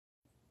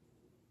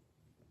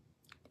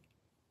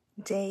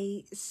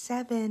Day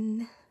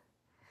 7.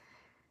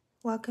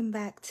 Welcome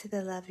back to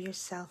the Love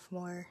Yourself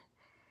More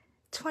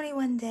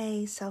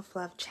 21-day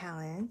self-love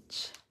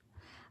challenge.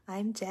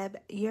 I'm Deb,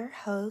 your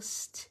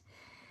host,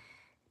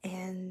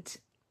 and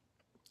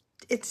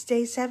it's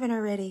day 7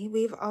 already.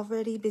 We've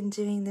already been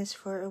doing this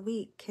for a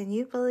week. Can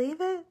you believe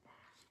it?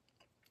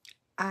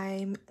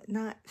 I'm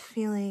not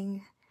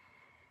feeling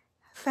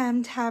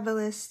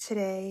fantabulous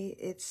today.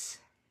 It's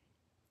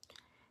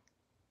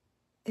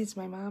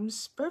my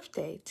mom's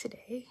birthday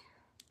today.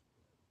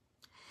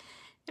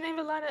 And I have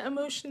a lot of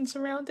emotions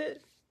around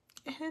it.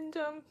 And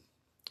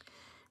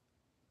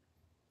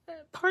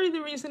part of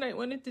the reason I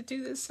wanted to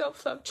do this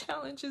self-love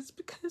challenge is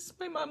because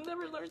my mom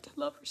never learned to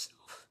love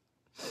herself.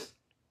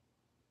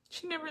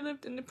 She never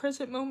lived in the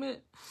present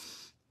moment.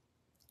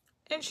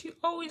 And she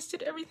always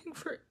did everything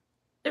for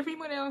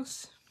everyone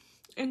else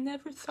and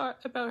never thought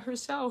about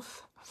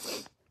herself.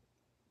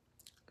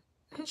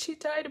 And she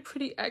died a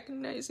pretty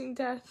agonizing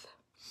death.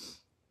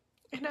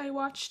 And I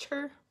watched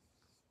her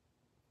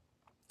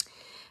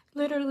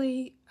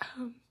literally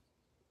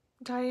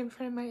die in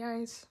front of my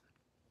eyes.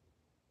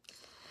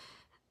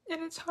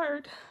 And it's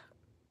hard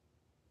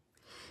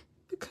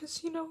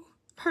because,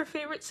 her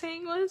favorite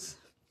saying was,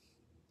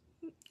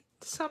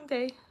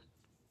 someday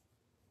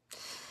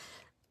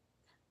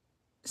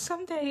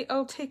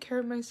I'll take care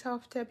of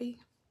myself, Debbie.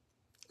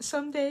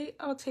 Someday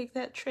I'll take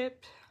that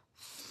trip.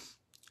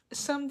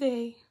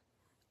 Someday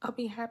I'll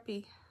be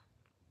happy.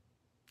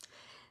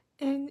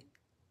 And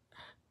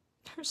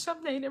her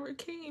someday never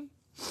came.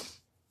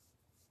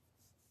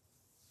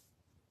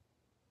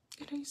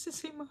 And I used to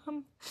say,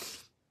 Mom,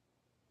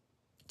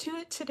 do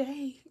it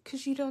today,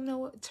 because you don't know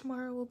what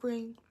tomorrow will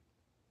bring.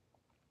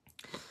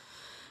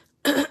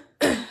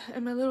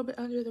 I'm a little bit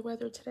under the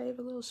weather today. I have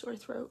a little sore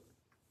throat.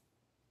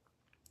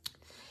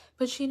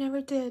 But she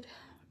never did.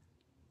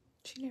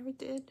 She never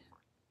did.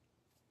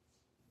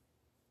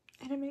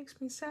 And it makes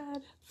me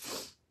sad.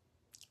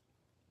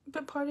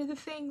 But part of the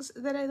things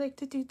that I like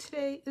to do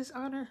today is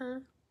honor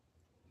her.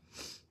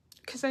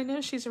 Because I know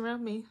she's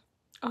around me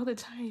all the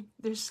time.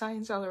 There's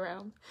signs all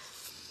around.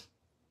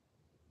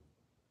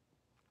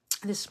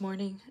 This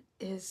morning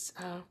is,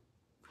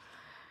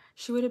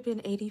 she would have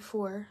been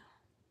 84.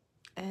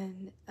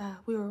 And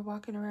we were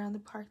walking around the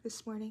park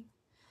this morning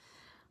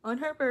on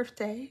her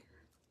birthday.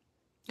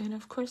 And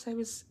of course I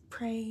was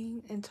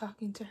praying and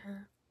talking to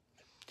her.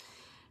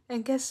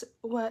 And guess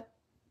what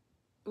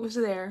was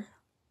there?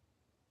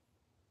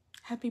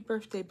 Happy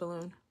birthday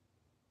balloon.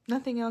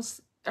 Nothing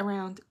else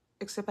around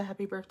except a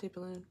happy birthday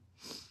balloon.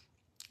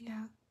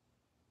 Yeah.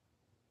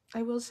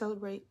 I will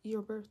celebrate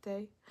your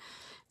birthday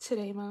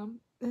today,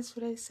 Mom. That's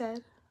what I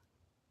said.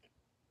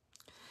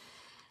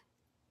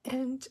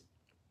 And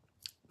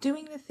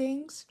doing the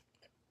things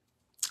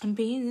and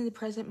being in the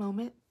present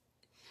moment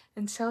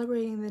and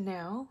celebrating the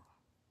now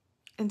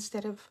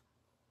instead of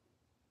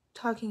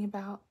talking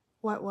about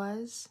what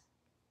was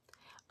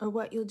or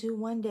what you'll do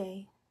one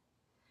day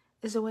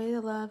is a way to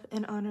love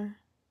and honor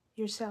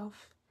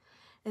yourself.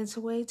 And it's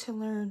a way to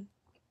learn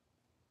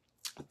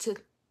to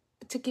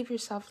give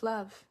yourself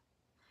love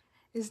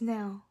is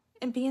now.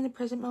 And be in the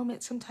present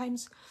moment.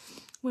 Sometimes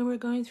when we're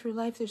going through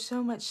life, there's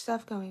so much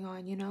stuff going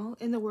on,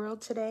 in the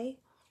world today.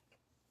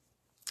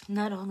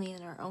 Not only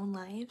in our own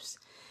lives,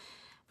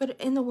 but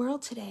in the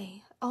world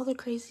today. All the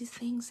crazy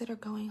things that are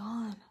going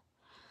on.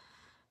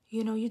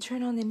 You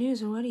turn on the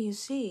news and what do you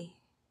see?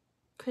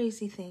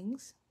 Crazy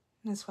things.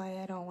 That's why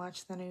I don't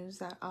watch the news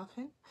that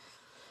often.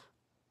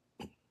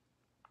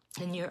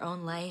 In your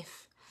own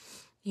life,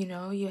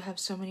 you have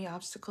so many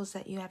obstacles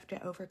that you have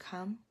to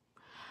overcome.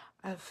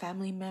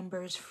 Family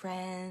members,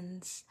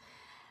 friends.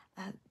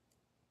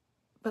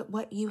 But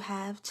what you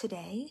have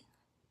today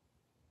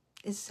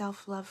is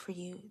self-love for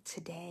you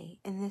today,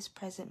 in this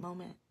present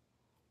moment.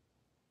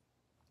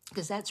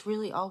 Because that's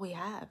really all we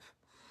have.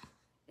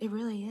 It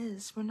really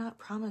is. We're not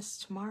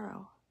promised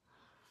tomorrow.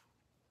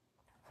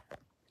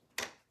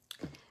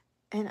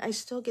 And I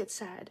still get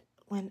sad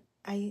when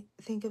I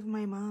think of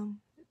my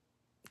mom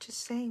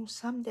just saying,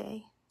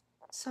 someday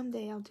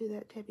I'll do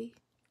that, Debbie.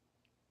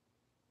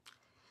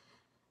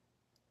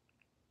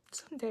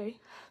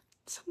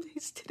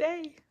 Someday's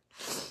today.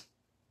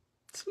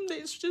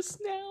 Someday's just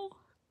now.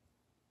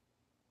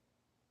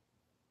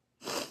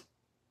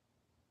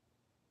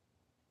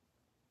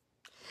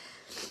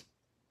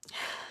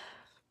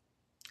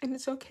 And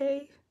it's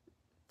okay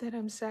that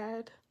I'm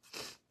sad.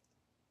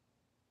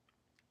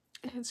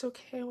 And it's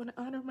okay, I want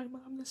to honor my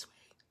mom this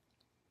way.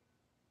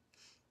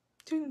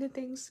 Doing the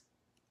things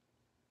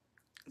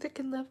that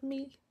can love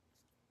me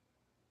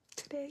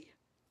today.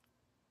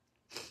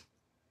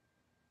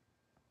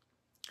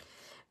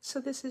 So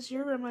this is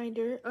your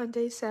reminder on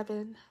day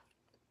 7.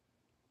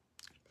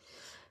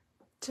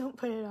 Don't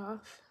put it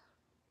off.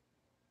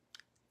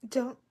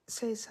 Don't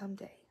say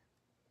someday.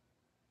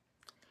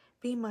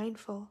 Be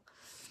mindful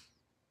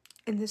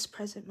in this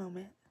present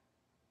moment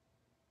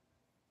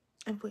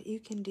of what you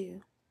can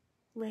do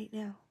right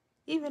now,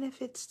 even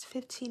if it's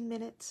 15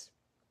 minutes.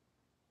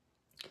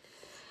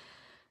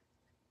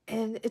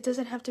 And it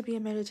doesn't have to be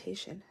a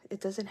meditation. It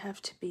doesn't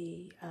have to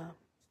be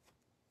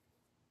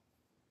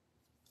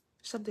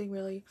something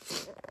really,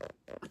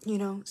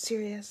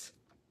 serious.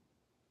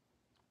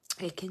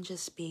 It can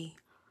just be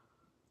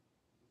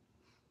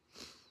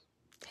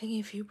taking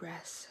a few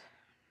breaths,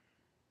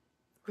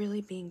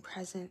 really being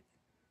present,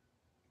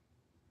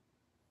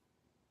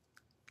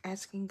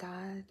 asking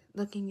God,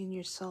 looking in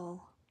your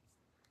soul,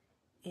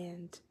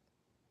 and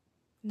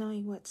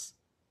knowing what's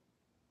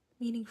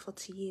meaningful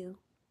to you.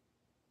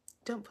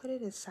 Don't put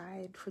it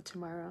aside for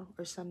tomorrow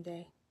or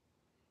someday.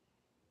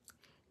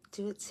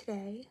 Do it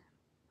today.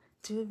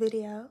 Do a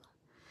video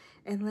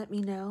and let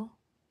me know.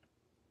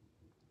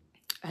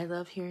 I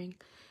love hearing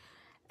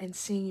and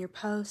seeing your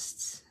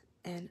posts,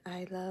 and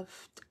I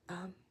loved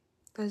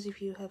those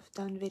of you who have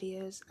done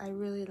videos. I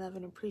really love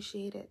and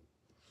appreciate it.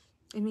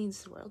 It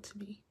means the world to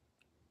me.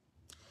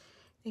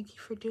 Thank you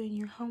for doing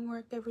your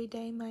homework every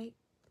day, Mike.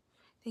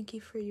 Thank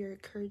you for your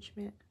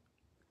encouragement.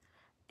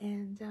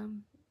 And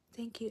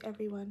thank you,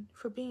 everyone,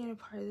 for being a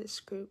part of this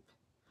group.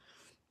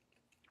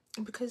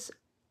 Because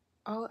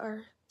all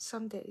our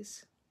some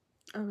days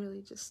are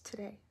really just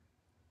today.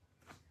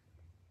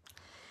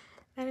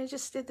 And I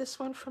just did this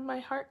one from my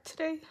heart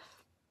today.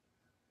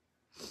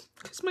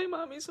 Because my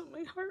mommy's on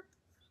my heart.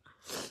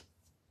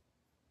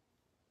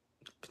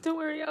 But don't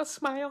worry, I'll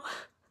smile.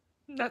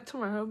 Not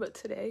tomorrow, but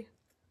today.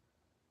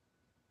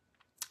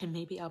 And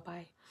maybe I'll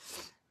buy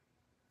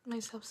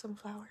myself some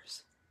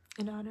flowers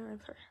in honor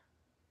of her.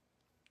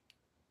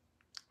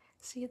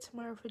 See you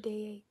tomorrow for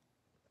day 8.